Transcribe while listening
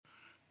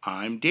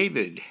I'm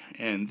David,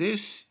 and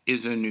this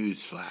is a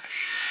news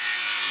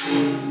flash.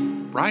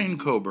 Brian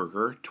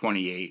Kohberger,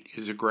 28,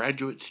 is a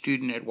graduate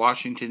student at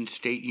Washington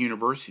State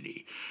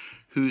University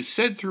who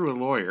said through a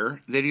lawyer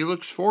that he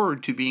looks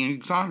forward to being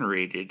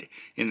exonerated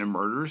in the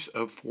murders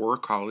of 4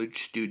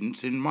 college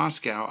students in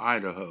Moscow,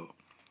 Idaho.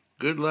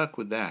 Good luck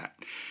with that.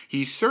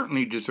 He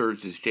certainly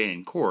deserves his day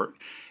in court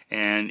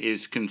and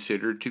is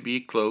considered to be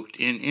cloaked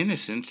in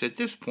innocence at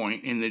this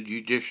point in the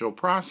judicial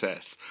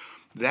process.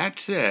 That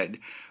said,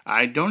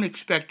 I don't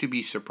expect to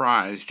be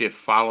surprised if,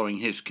 following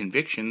his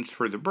convictions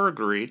for the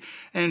burglary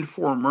and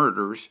 4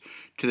 murders,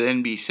 to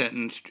then be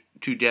sentenced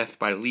to death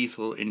by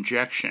lethal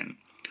injection,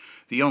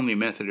 the only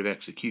method of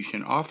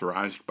execution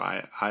authorized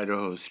by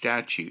Idaho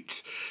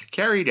statutes,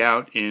 carried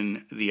out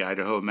in the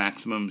Idaho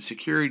Maximum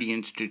Security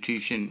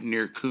Institution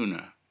near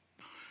Kuna.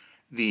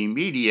 The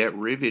media,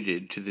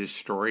 riveted to this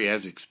story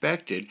as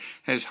expected,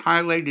 has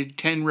highlighted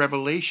 10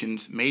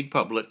 revelations made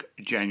public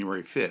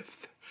January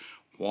 5th.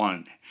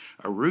 1.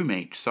 A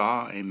roommate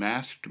saw a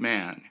masked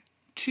man.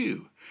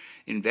 2.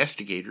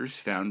 Investigators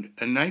found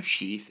a knife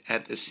sheath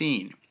at the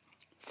scene.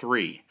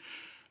 3.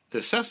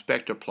 The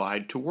suspect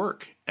applied to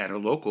work at a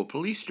local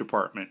police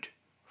department.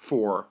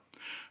 4.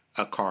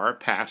 A car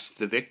passed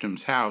the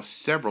victim's house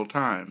several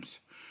times.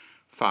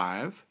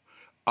 5.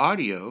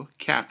 Audio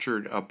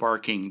captured a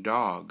barking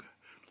dog.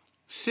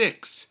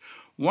 6.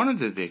 One of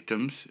the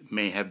victims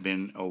may have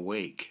been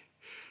awake.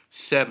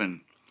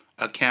 7.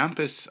 A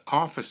campus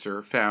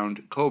officer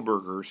found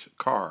Kohberger's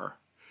car.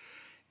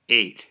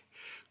 8.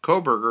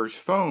 Kohberger's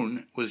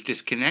phone was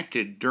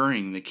disconnected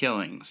during the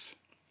killings.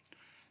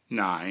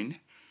 9.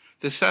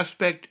 The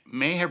suspect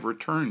may have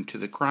returned to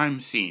the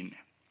crime scene.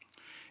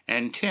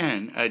 And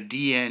 10. A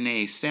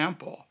DNA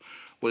sample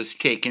was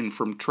taken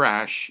from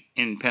trash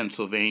in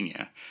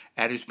Pennsylvania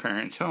at his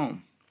parents'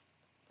 home.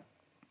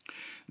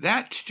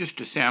 That's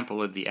just a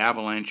sample of the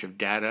avalanche of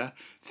data,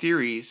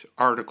 theories,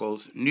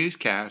 articles,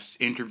 newscasts,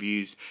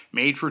 interviews,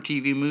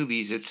 made-for-TV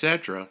movies,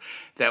 etc.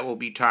 that will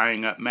be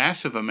tying up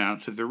massive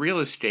amounts of the real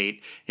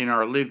estate in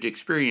our lived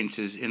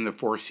experiences in the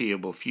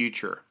foreseeable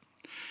future.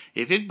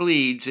 If it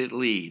bleeds, it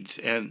leads,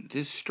 and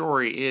this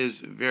story is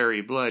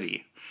very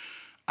bloody.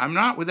 I'm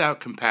not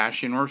without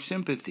compassion or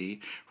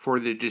sympathy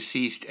for the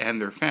deceased and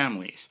their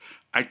families.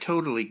 I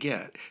totally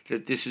get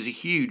that this is a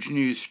huge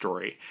news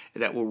story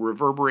that will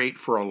reverberate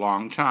for a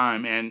long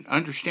time, and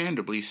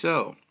understandably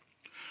so.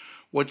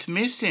 What's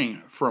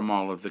missing from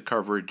all of the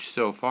coverage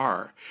so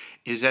far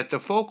is at the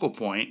focal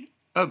point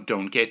of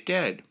Don't Get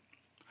Dead.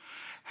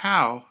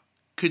 How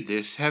could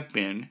this have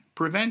been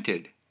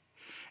prevented?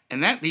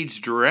 And that leads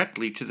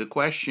directly to the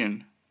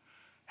question,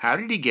 how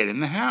did he get in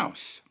the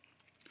house?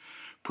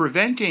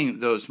 Preventing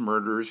those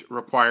murders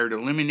required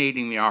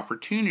eliminating the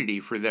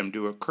opportunity for them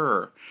to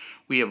occur.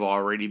 We have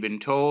already been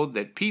told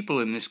that people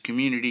in this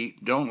community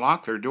don't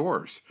lock their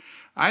doors.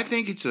 I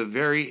think it's a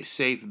very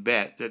safe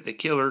bet that the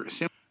killer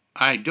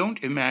I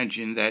don't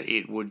imagine that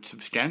it would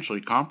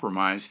substantially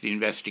compromise the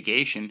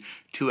investigation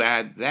to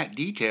add that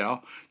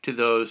detail to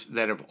those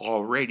that have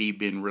already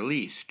been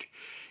released.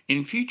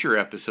 In future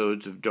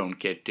episodes of Don't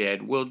Get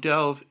Dead, we'll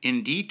delve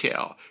in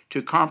detail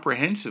to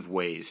comprehensive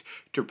ways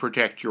to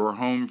protect your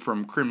home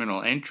from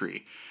criminal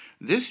entry.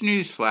 This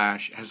news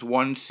flash has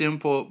one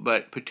simple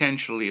but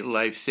potentially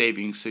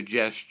life-saving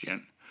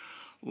suggestion.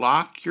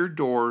 Lock your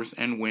doors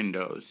and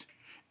windows.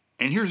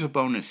 And here's a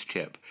bonus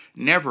tip.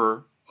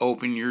 Never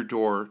open your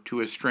door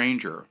to a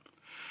stranger.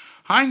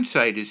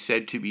 Hindsight is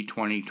said to be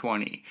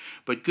 20/20,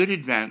 but good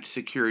advanced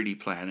security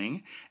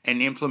planning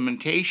and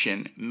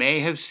implementation may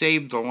have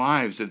saved the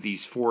lives of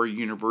these 4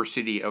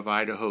 University of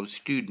Idaho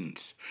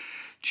students.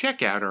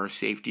 Check out our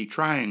Safety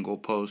Triangle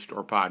post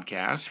or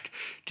podcast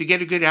to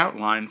get a good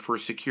outline for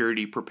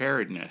security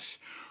preparedness.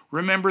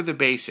 Remember the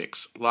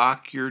basics.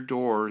 Lock your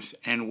doors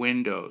and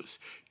windows.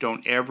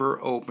 Don't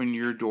ever open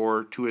your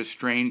door to a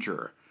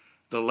stranger.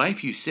 The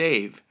life you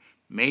save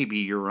may be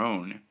your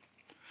own.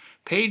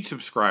 Paid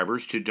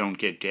subscribers to Don't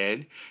Get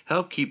Dead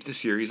help keep the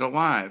series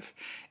alive,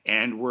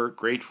 and we're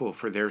grateful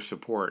for their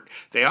support.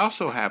 They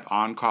also have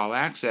on-call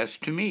access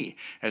to me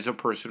as a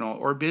personal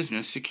or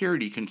business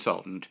security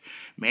consultant.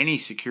 Many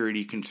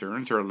security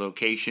concerns are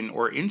location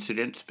or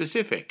incident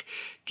specific.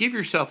 Give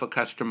yourself a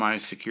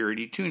customized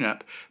security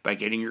tune-up by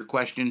getting your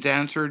questions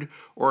answered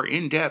or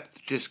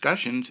in-depth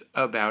discussions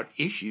about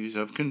issues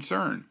of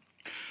concern.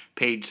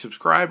 Paid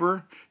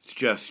subscriber,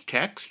 just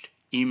text,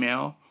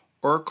 email,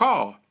 or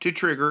call to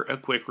trigger a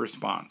quick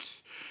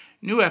response.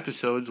 New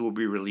episodes will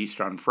be released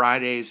on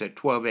Fridays at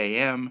 12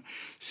 a.m.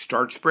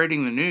 Start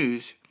spreading the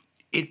news.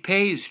 It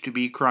pays to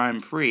be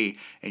crime-free,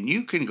 and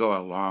you can go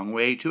a long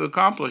way to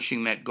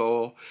accomplishing that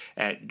goal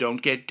at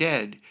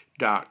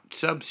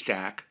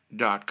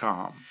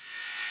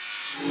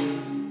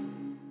don'tgetdead.substack.com.